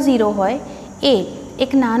બરાબર 0 હોય એ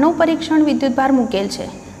એક નાનો પરીક્ષણ વિદ્યુતભાર મૂકેલ છે.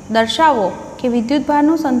 દર્શાવો કે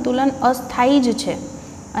વિદ્યુતભારનું સંતુલન અસ્થાયી જ છે.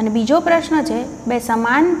 અને બીજો પ્રશ્ન છે 2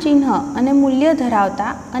 સમાન ચિહ્ન અને મૂલ્ય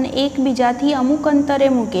ધરાવતા અને એકબીજાથી અમુક અંતરે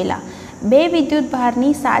મૂકેલા 2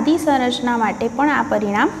 વિદ્યુતભારની સાદી સંરચના માટે પણ આ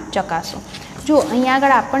પરિણામ ચકાસો. જો અહીંયા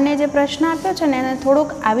આગળ આપણને જે પ્રશ્ન આપ્યો છે ને એને થોડોક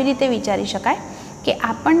આવી રીતે વિચારી શકાય કે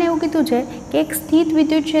આપણને એવું કીધું છે કે એક સ્થિત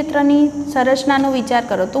વિદ્યુત ક્ષેત્રની સંરચનાનો વિચાર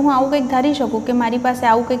કરો. તો હું આવું કંઈક ધારી શકું કે મારી પાસે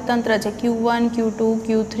આવું કંઈક તંત્ર છે Q1, Q2,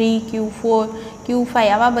 Q3, Q4, Q5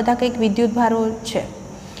 આવા બધા કંઈક વિદ્યુતભારો છે.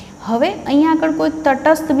 હવે અહીંયા આગળ કોઈ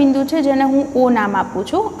તટસ્થ બિંદુ છે જેને હું O નામ આપું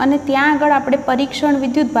છું અને ત્યાં આગળ આપણે પરીક્ષણ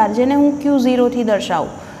વિદ્યુતભાર જેને હું Q0થી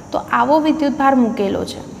દર્શાવું તો આવો વિદ્યુતભાર મૂકેલો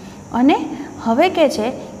છે. અને હવે કે છે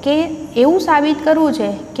કે એવું સાબિત કરવું છે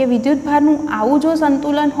કે વિદ્યુતભારનું આવું જો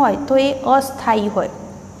સંતુલન હોય તો એ અસ્થાયી હોય.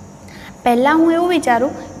 પહેલાં હું એવું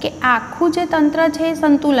વિચારું કે આખું જે તંત્ર છે એ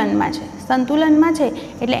સંતુલનમાં છે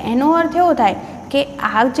એટલે એનો અર્થ એવો થાય કે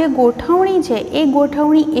આ જે ગોઠવણી છે એ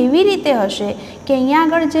ગોઠવણી એવી રીતે હશે કે અહીંયા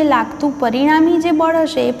આગળ જે લાગતું પરિણામી જે બળ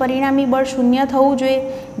હશે એ પરિણામી બળ 0 થવું જોઈએ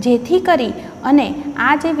જેથી કરી અને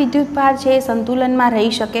આ જે વિદ્યુતભાર છે એ સંતુલનમાં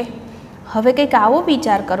રહી શકે. હવે કંઈક આવો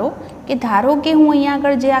વિચાર કરો કે ધારો કે હું અહીંયા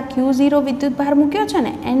આગળ જે આ Q0 વિદ્યુતભાર મૂક્યો છે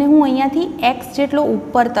ને એને હું અહીંયાથી x જેટલો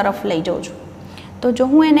ઉપર તરફ લઈ જાઉં છું. તો જો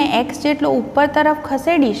હું એને x જેટલો ઉપર તરફ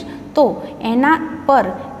ખસેડીશ તો એના પર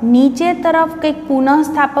નીચે તરફ કંઈક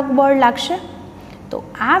પુનઃસ્થાપક બળ લાગશે. તો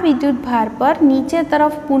આ વિદ્યુતભાર પર નીચે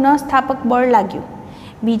તરફ પુનઃસ્થાપક બળ લાગ્યું.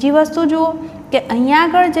 બીજી વસ્તુ જુઓ કે અહીંયા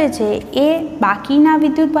આગળ જે છે એ બાકીના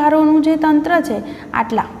વિદ્યુતભારોનું જે તંત્ર છે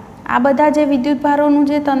આટલા આ બધા જે વિદ્યુતભારોનું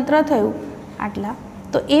જે તંત્ર થયું આટલા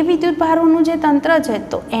તો એ વિદ્યુતભારોનું જે તંત્ર છે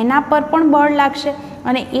તો એના પર પણ બળ લાગશે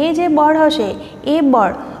અને એ જે બળ હશે એ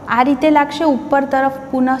બળ આ રીતે લાગશે ઉપર તરફ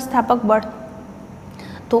પુનઃસ્થાપક બળ.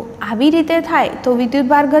 તો આવી રીતે થાય તો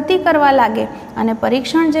વિદ્યુતભાર ગતિ કરવા લાગે અને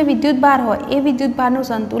પરીક્ષણ જે વિદ્યુતભાર હોય એ વિદ્યુતભારનું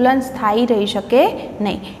સંતુલન સ્થાયી રહી શકે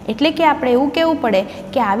નહીં. એટલે કે આપણે એવું કહેવું પડે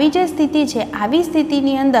કે આવી જે સ્થિતિ છે આવી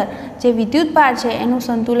સ્થિતિની અંદર જે વિદ્યુતભાર છે એનું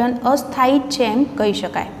સંતુલન અસ્થાયી જ છે એમ કહી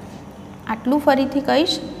શકાય. આટલું ફરીથી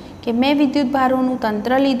કહીશ કે મેં વિદ્યુતભારોનું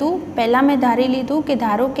તંત્ર લીધું. પહેલાં મેં ધારી લીધું કે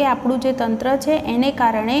ધારો કે આપણું જે તંત્ર છે એને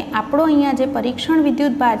કારણે આપણો અહીંયા જે પરીક્ષણ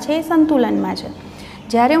વિદ્યુતભાર છે એ સંતુલનમાં છે.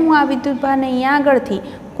 જ્યારે હું આ વિદ્યુતભારને અહીંયા આગળથી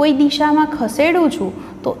કોઈ દિશામાં ખસેડું છું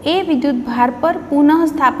તો એ વિદ્યુતભાર પર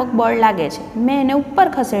પુનઃસ્થાપક બળ લાગે છે. મેં એને ઉપર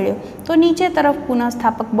ખસેડ્યો તો નીચે તરફ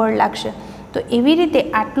પુનઃસ્થાપક બળ લાગશે. તો એવી રીતે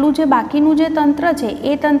આટલું જે બાકીનું જે તંત્ર છે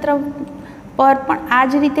એ તંત્ર પર પણ આ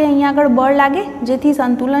જ રીતે અહીંયા આગળ બળ લાગે જેથી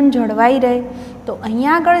સંતુલન જળવાઈ રહે. તો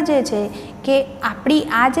અહીંયા આગળ જે છે કે આપણી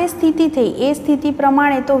આ જે સ્થિતિ થઈ એ સ્થિતિ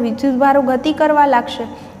પ્રમાણે તો વિદ્યુતભારો ગતિ કરવા લાગશે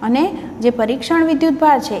અને જે પરીક્ષણ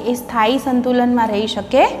વિદ્યુતભાર છે એ સ્થાયી સંતુલનમાં રહી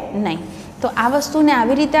શકે નહીં. તો આ વસ્તુને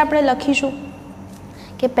આવી રીતે આપણે લખીશું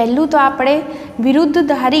કે પહેલું તો આપણે વિરુદ્ધ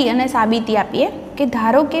ધારી અને સાબિતી આપીએ કે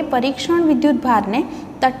ધારો કે પરીક્ષણ વિદ્યુતભારને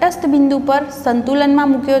તટસ્થ બિંદુ પર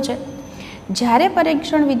સંતુલનમાં મૂક્યો છે. જ્યારે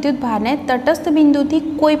પરીક્ષણ વિદ્યુતભારને તટસ્થ બિંદુથી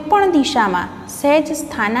કોઈપણ દિશામાં સહેજ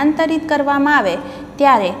સ્થાનાંતરિત કરવામાં આવે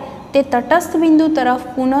ત્યારે તે તટસ્થ બિંદુ તરફ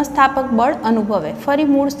પુનઃસ્થાપક બળ અનુભવે. ફરી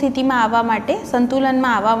મૂળ સ્થિતિમાં આવવા માટે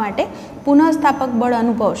સંતુલનમાં આવવા માટે પુનઃસ્થાપક બળ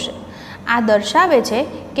અનુભવશે. આ દર્શાવે છે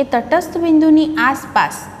કે તટસ્થ બિંદુની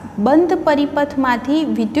આસપાસ બંધ પરિપથમાંથી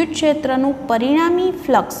વિદ્યુત ક્ષેત્રનું પરિણામી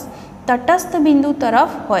ફ્લક્સ તટસ્થ બિંદુ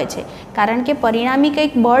તરફ હોય છે. કારણ કે પરિણામી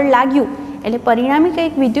કંઈક બળ લાગ્યું એટલે પરિણામી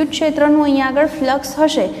કંઈક વિદ્યુત ક્ષેત્રનું અહીંયા આગળ ફ્લક્સ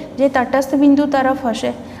હશે જે તટસ્થ બિંદુ તરફ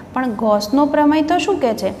હશે. પણ ગૌસનો પ્રમેય તો શું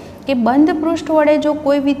કહે છે કે બંધ પૃષ્ઠ વડે જો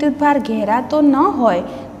કોઈ વિદ્યુતભાર ઘેરાતો ન હોય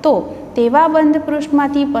તો તેવા બંધ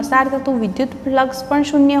પૃષ્ઠમાંથી પસાર થતું વિદ્યુત ફ્લક્સ પણ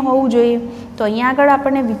શૂન્ય હોવું જોઈએ. તો અહીંયા આગળ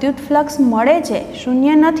આપણને વિદ્યુત ફ્લક્સ મળે છે,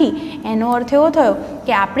 શૂન્ય નથી. એનો અર્થ એવો થયો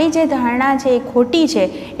કે આપણી જે ધારણા છે એ ખોટી છે.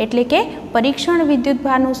 એટલે કે પરીક્ષણ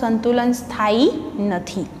વિદ્યુતભારનું સંતુલન સ્થાયી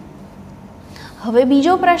નથી. હવે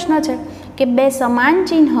બીજો પ્રશ્ન છે કે બે સમાન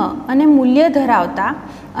ચિહ્ન અને મૂલ્ય ધરાવતા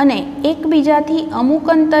અને એકબીજાથી અમુક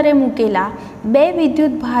અંતરે મૂકેલા બે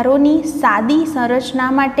વિદ્યુતભારોની સાદી સંરચના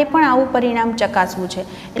માટે પણ આવું પરિણામ ચકાસવું છે.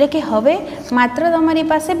 એટલે કે હવે માત્ર તમારી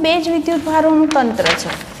પાસે બે જ વિદ્યુતભારોનું તંત્ર છે.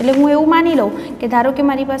 એટલે હું એવું માની લઉં કે ધારો કે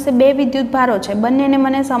મારી પાસે બે વિદ્યુતભારો છે, બંનેને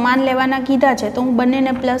મને સમાન લેવાના કીધા છે તો હું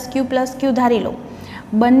બંનેને પ્લસ ક્યુ ધારી લઉં.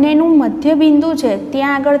 બંનેનું મધ્ય બિંદુ છે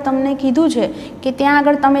ત્યાં આગળ તમને કીધું છે કે ત્યાં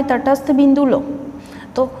આગળ તમે તટસ્થ બિંદુ લો.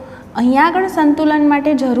 તો અહીંયા આગળ સંતુલન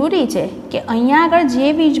માટે જરૂરી છે કે અહીંયા આગળ જે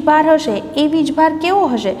વીજભાર હશે એ વીજભાર કેવો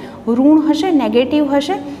હશે? ઋણ હશે, નેગેટિવ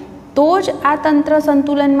હશે, તો જ આ તંત્ર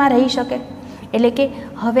સંતુલનમાં રહી શકે. એટલે કે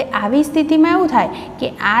હવે આવી સ્થિતિમાં એવું થાય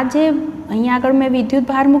કે આ જે અહીંયા આગળ મેં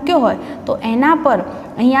વિદ્યુતભાર મૂક્યો હોય તો એના પર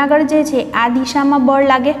અહીંયા આગળ જે છે આ દિશામાં બળ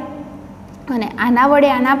લાગે અને આના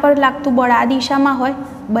વડે આના પર લાગતું બળ આ દિશામાં હોય.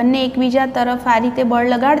 બંને એકબીજા તરફ આ રીતે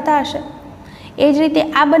બળ લગાડતા હશે. એ જ રીતે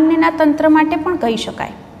આ બંનેના તંત્ર માટે પણ કહી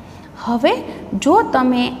શકાય. હવે જો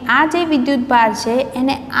તમે આ જે વિદ્યુતભાર છે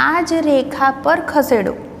એને આ જ રેખા પર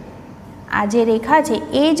ખસેડો, આ જે રેખા છે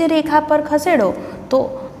એ જ રેખા પર ખસેડો તો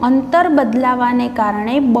અંતર બદલાવાને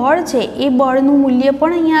કારણે બળ છે એ બળનું મૂલ્ય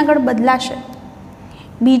પણ અહીંયા આગળ બદલાશે.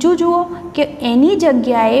 બીજું જુઓ કે એની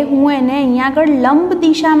જગ્યાએ હું એને અહીંયા આગળ લંબ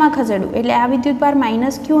દિશામાં ખસેડું એટલે આ વિદ્યુતભાર -q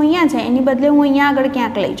અહીંયા છે એની બદલે હું અહીંયા આગળ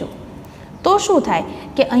ક્યાંક લઈ જાઉં તો શું થાય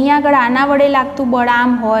કે અહીંયા આગળ આના વડે લાગતું બળ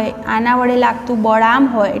આમ હોય, આના વડે લાગતું બળ આમ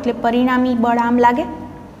હોય એટલે પરિણામી બળ આમ લાગે.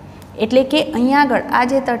 એટલે કે અહીંયા આગળ આ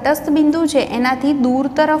જે તટસ્થ બિંદુ છે એનાથી દૂર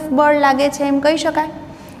તરફ બળ લાગે છે એમ કહી શકાય.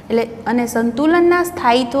 એટલે અને સંતુલનના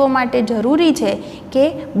સ્થાયિત્વ માટે જરૂરી છે કે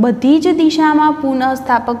બધી જ દિશામાં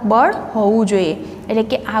પુનઃસ્થાપક બળ હોવું જોઈએ. એટલે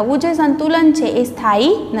કે આવું જે સંતુલન છે એ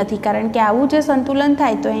સ્થાયી નથી. કારણ કે આવું જે સંતુલન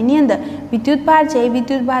થાય તો એની અંદર વિદ્યુતભાર છે એ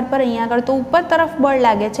વિદ્યુતભાર પર અહીંયા આગળ તો ઉપર તરફ બળ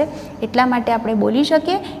લાગે છે. એટલા માટે આપણે બોલી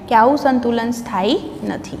શકીએ કે આવું સંતુલન સ્થાયી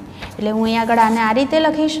નથી. એટલે હું અહીંયા આગળ આને આ રીતે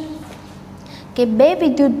લખીશ કે બે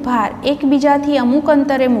વિદ્યુતભાર એકબીજાથી અમુક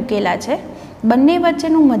અંતરે મૂકેલા છે. બંને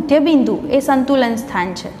વચ્ચેનું મધ્યબિંદુ એ સંતુલન સ્થાન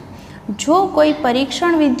છે. જો કોઈ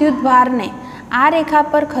પરીક્ષણ વિદ્યુતભારને આ રેખા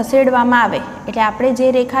પર ખસેડવામાં આવે એટલે આપણે જે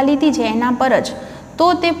રેખા લીધી છે એના પર જ તો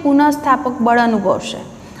તે પુનઃસ્થાપક બળ અનુભવશે.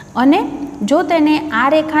 અને જો તેને આ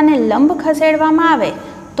રેખાને લંબ ખસેડવામાં આવે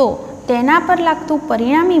તો તેના પર લાગતું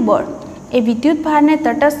પરિણામી બળ એ વિદ્યુતભારને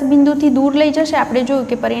તટસ્થ બિંદુથી દૂર લઈ જશે. આપણે જોયું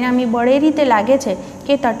કે પરિણામી બળ એ રીતે લાગે છે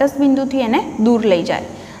કે તટસ્થ બિંદુથી એને દૂર લઈ જાય.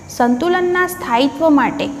 સંતુલનના સ્થાયિત્વ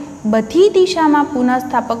માટે બધી દિશામાં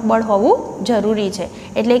પુનઃસ્થાપક બળ હોવું જરૂરી છે.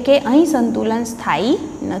 એટલે કે અહીં સંતુલન સ્થાયી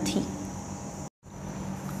નથી.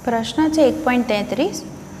 પ્રશ્ન છે 1.33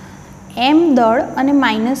 એમ દળ અને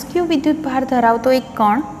 -q વિદ્યુતભાર ધરાવતો એક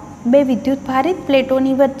કણ બે વિદ્યુતભારિત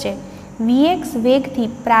પ્લેટોની વચ્ચે Vx વેગથી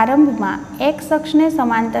પ્રારંભમાં x અક્ષને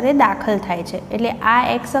સમાંતરે દાખલ થાય છે. એટલે આ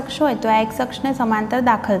x અક્ષ હોય તો આ x અક્ષને સમાંતર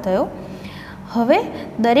દાખલ થયો. હવે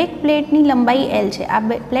દરેક પ્લેટની લંબાઈ L છે. આ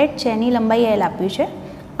પ્લેટ છે એની લંબાઈ L આપ્યું છે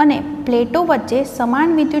અને પ્લેટો વચ્ચે સમાન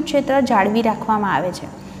વિદ્યુત ક્ષેત્ર જાળવી રાખવામાં આવે છે.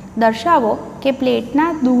 દર્શાવો કે પ્લેટના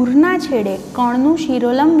દૂરના છેડે કણનું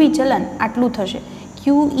શિરોલંબ વિચલન આટલું થશે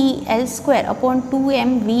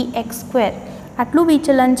QEL²/2mVx². આટલું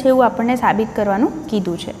વિચલન છે એવું આપણને સાબિત કરવાનું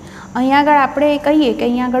કીધું છે. અહીંયા આગળ આપણે કહીએ કે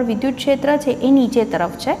અહીંયા આગળ વિદ્યુત ક્ષેત્ર છે એ નીચે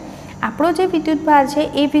તરફ છે. આપણો જે વિદ્યુતભાર છે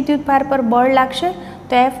એ વિદ્યુતભાર પર બળ લાગશે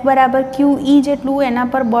તો F બરાબર QE જેટલું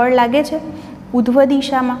એના પર બળ લાગે છે ઉધ્વ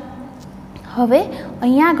દિશામાં. હવે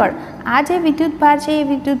અહીંયા આગળ આ જે વિદ્યુતભાર છે એ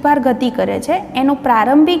વિદ્યુતભાર ગતિ કરે છે. એનો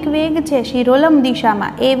પ્રારંભિક વેગ છે શિરોલંબ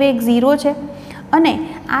દિશામાં એ વેગ 0 છે અને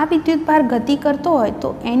આ વિદ્યુતભાર ગતિ કરતો હોય તો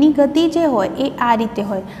એની ગતિ જે હોય એ આ રીતે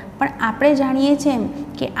હોય. પણ આપણે જાણીએ છીએ એમ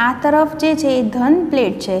કે આ તરફ જે છે એ ધન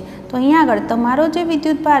પ્લેટ છે તો અહીંયા આગળ તમારો જે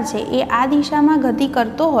વિદ્યુતભાર છે એ આ દિશામાં ગતિ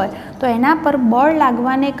કરતો હોય તો એના પર બળ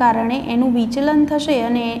લાગવાને કારણે એનું વિચલન થશે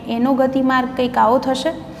અને એનો ગતિમાર્ગ કંઈક આવો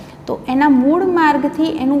થશે. તો એના મૂળ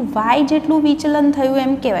માર્ગથી એનું y જેટલું વિચલન થયું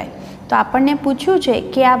એમ કહેવાય. તો આપણને પૂછ્યું છે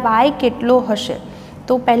કે આ y કેટલો હશે.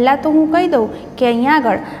 તો પહેલાં તો હું કહી દઉં કે અહીંયા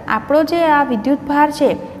આગળ આપણો જે આ વિદ્યુતભાર છે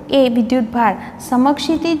એ વિદ્યુતભાર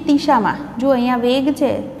સમક્ષિતિજ દિશામાં જો અહીંયા વેગ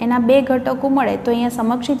છે એના બે ઘટકો મળે તો અહીંયા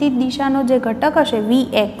સમક્ષિતિજ દિશાનો જે ઘટક હશે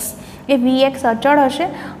Vx એ Vx અચળ હશે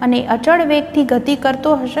અને અચળ વેગથી ગતિ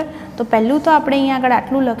કરતો હશે. તો પહેલું તો આપણે અહીંયા આગળ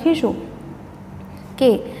આટલું લખીશું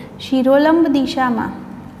કે શિરોલંબ દિશામાં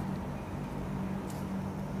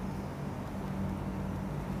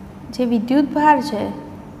જે વિદ્યુતભાર છે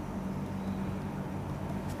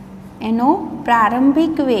એનો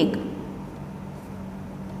પ્રારંભિક વેગ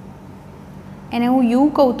એને હું u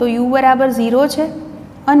કહું તો u બરાબર 0 છે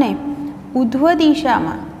અને ઉધ્વ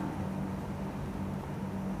દિશામાં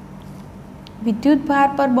વિદ્યુતભાર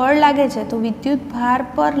પર બળ લાગે છે તો વિદ્યુતભાર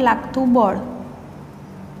પર લાગતું બળ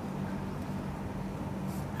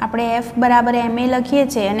આપણે F બરાબર ma લખીએ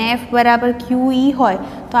છીએ અને F બરાબર QE હોય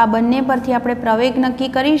તો આ બંને પરથી આપણે પ્રવેગ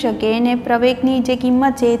નક્કી કરી શકીએ અને પ્રવેગની જે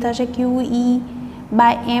કિંમત છે એ થશે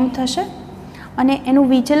QE/m થશે અને એનું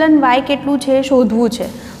વિચલન y કેટલું છે એ શોધવું છે.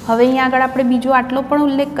 હવે અહીંયા આગળ આપણે બીજો આટલો પણ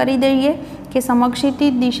ઉલ્લેખ કરી દઈએ કે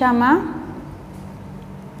સમક્ષિતિજ દિશામાં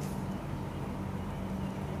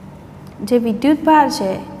જે વિદ્યુતભાર છે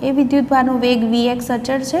એ વિદ્યુતભારનો વેગ Vx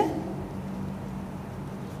અચળ છે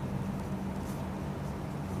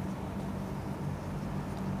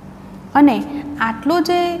અને આટલો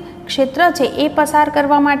જે ક્ષેત્ર છે એ પસાર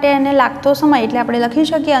કરવા માટે એને લાગતો સમય એટલે આપણે લખી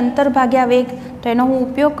શકીએ અંતર ભાગ્યા વેગ. તો એનો હું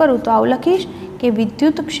ઉપયોગ કરું તો આવું લખીશ કે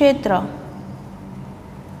વિદ્યુત ક્ષેત્ર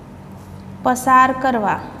પસાર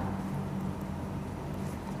કરવા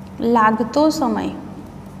લાગતો સમય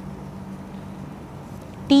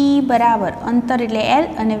t બરાબર અંતર એટલે L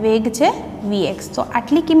અને વેગ છે Vx. તો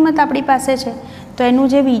આટલી કિંમત આપણી પાસે છે તો એનું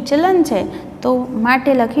જે વિચલન છે તો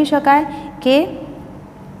માટે લખી શકાય કે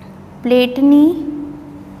પ્લેટની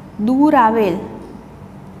દૂર આવેલ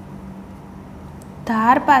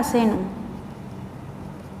ધાર પાસેનું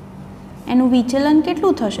એનું વિચલન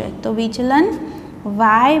કેટલું થશે. તો વિચલન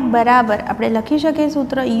y બરાબર આપણે લખી શકીએ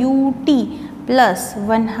સૂત્ર ut પ્લસ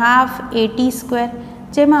 1/2 at².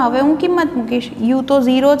 જેમાં હવે હું કિંમત મૂકીશ. u તો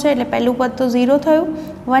 0 છે એટલે પહેલું પદ તો 0 થયું.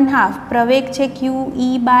 1/2 પ્રવેગ છે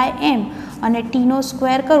QE/m અને ટીનો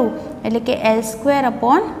સ્ક્વેર કરું એટલે કે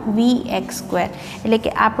L²/Vx². એટલે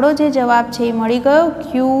કે આપણો જે જવાબ છે એ મળી ગયો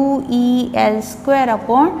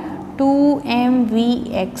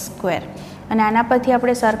QEL²/2mVx². અને આના પરથી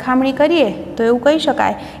આપણે સરખામણી કરીએ તો એવું કહી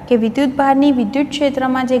શકાય કે વિદ્યુતભારની વિદ્યુત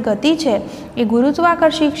ક્ષેત્રમાં જે ગતિ છે એ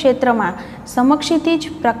ગુરુત્વાકર્ષી ક્ષેત્રમાં સમક્ષિતિજ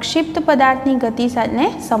પ્રક્ષિપ્ત પદાર્થની ગતિ સાથે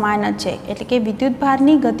સમાન જ છે. એટલે કે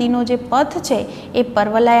વિદ્યુતભારની ગતિનો જે પથ છે એ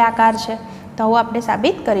પરવલયાકાર છે. તો આવું આપણે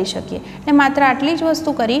સાબિત કરી શકીએ. એટલે માત્ર આટલી જ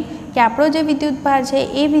વસ્તુ કરી કે આપણો જે વિદ્યુતભાર છે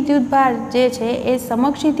એ વિદ્યુતભાર જે છે એ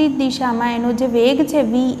સમક્ષિતિજ દિશામાં એનો જે વેગ છે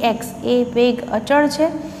Vx એ વેગ અચળ છે.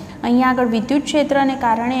 અહીંયા આગળ વિદ્યુત ક્ષેત્રને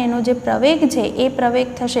કારણે એનો જે પ્રવેગ છે એ પ્રવેગ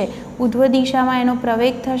થશે ઉધ્વ દિશામાં એનો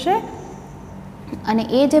પ્રવેગ થશે અને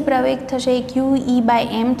એ જે પ્રવેગ થશે એ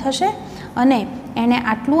QE/m થશે અને એને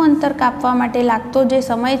આટલું અંતર કાપવા માટે લાગતો જે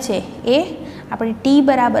સમય છે એ આપણે t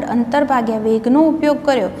બરાબર અંતર ભાગ્યા વેગનો ઉપયોગ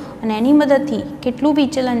કર્યો અને એની મદદથી કેટલું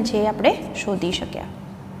વિચલન છે એ આપણે શોધી શક્યા.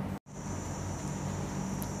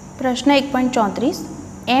 પ્રશ્ન 1.34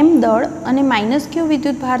 m દળ અને -q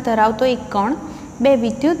વિદ્યુતભાર ધરાવતો એક કણ બે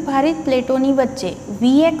વિદ્યુત ભારિત પ્લેટોની વચ્ચે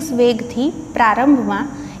Vx વેગથી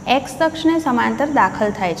પ્રારંભમાં x અક્ષને સમાંતર દાખલ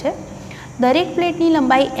થાય છે. દરેક પ્લેટની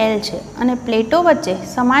લંબાઈ L છે અને પ્લેટો વચ્ચે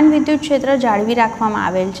સમાન વિદ્યુત ક્ષેત્ર જાળવી રાખવામાં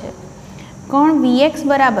આવેલ છે. કણ Vx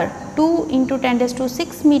બરાબર 2 ×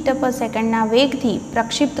 10⁶ મીટર પર સેકન્ડના વેગથી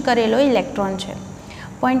પ્રક્ષિપ્ત કરેલો ઇલેક્ટ્રોન છે.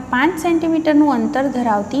 0.5 સેન્ટીમીટરનું અંતર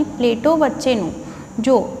ધરાવતી પ્લેટો વચ્ચેનું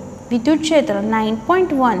જો વિદ્યુત ક્ષેત્ર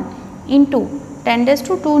 9.1 ×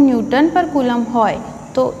 10⁻² ન્યૂટન પર કુલમ હોય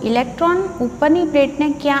તો ઇલેક્ટ્રોન ઉપરની પ્લેટને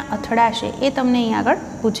ક્યાં અથડાશે એ તમને અહીંયા આગળ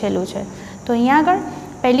પૂછેલું છે. તો અહીંયા આગળ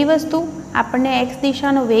પહેલી વસ્તુ આપણને x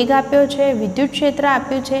દિશાનો વેગ આપ્યો છે, વિદ્યુત ક્ષેત્ર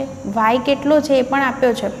આપ્યું છે, y કેટલો છે એ પણ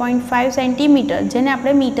આપ્યો છે 0.5 સેન્ટીમીટર, જેને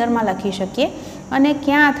આપણે મીટરમાં લખી શકીએ, અને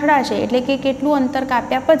ક્યાં અથડાશે એટલે કે કેટલું અંતર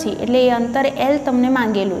કાપ્યા પછી, એટલે એ અંતર L તમને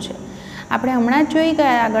માંગેલું છે. આપણે હમણાં જ જોઈ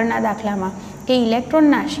ગયા આગળના દાખલામાં કે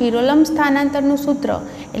ઇલેક્ટ્રોનના શિરોલંબ સ્થાનાંતરનું સૂત્ર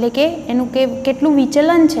એટલે કે એનું કેટલું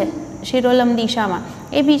વિચલન છે શિરોલંબ દિશામાં,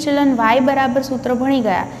 એ વિચલન y બરાબર સૂત્ર ભણી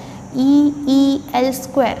ગયા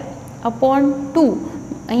E/L²/2.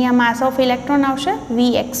 અહીંયા માસ ઓફ ઇલેક્ટ્રોન આવશે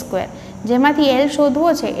Vx², જેમાંથી L શોધવો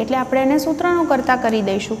છે એટલે આપણે એને સૂત્રનો કરતા કરી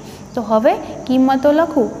દઈશું. તો હવે કિંમતો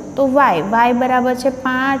લખું તો y બરાબર છે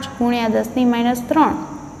 5 × 10⁻³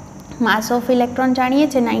 માસ ઓફ ઇલેક્ટ્રોન જાણીએ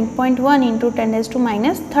છીએ 9.1 ×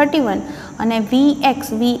 10⁻31 અને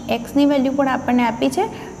Vxની વેલ્યુ પણ આપણને આપી છે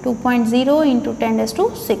 2.0 ×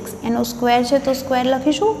 10⁶, એનો સ્ક્વેર છે તો સ્ક્વેર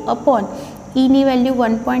લખીશું અપોન Eની વેલ્યુ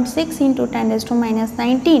 1.6 ×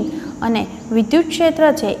 10⁻19 અને વિદ્યુત ક્ષેત્ર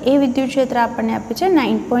છે એ વિદ્યુત ક્ષેત્ર આપણને આપે છે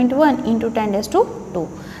 9.1 × 10⁻².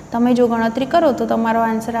 તમે જો ગણતરી કરો તો તમારો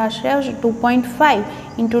આન્સર આવશે 2.5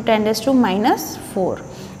 × 10⁻⁴.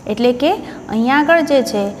 એટલે કે અહીંયા આગળ જે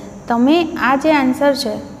છે તમે આ જે આન્સર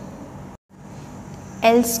છે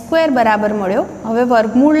L² બરાબર મળ્યો. હવે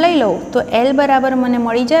વર્ગમૂળ લઈ લો તો L બરાબર મને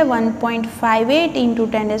મળી જાય 1.58 ×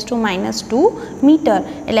 10⁻² મીટર,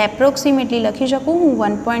 એટલે એપ્રોક્સિમેટલી લખી શકું હું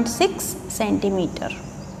 1.6 સેન્ટીમીટર.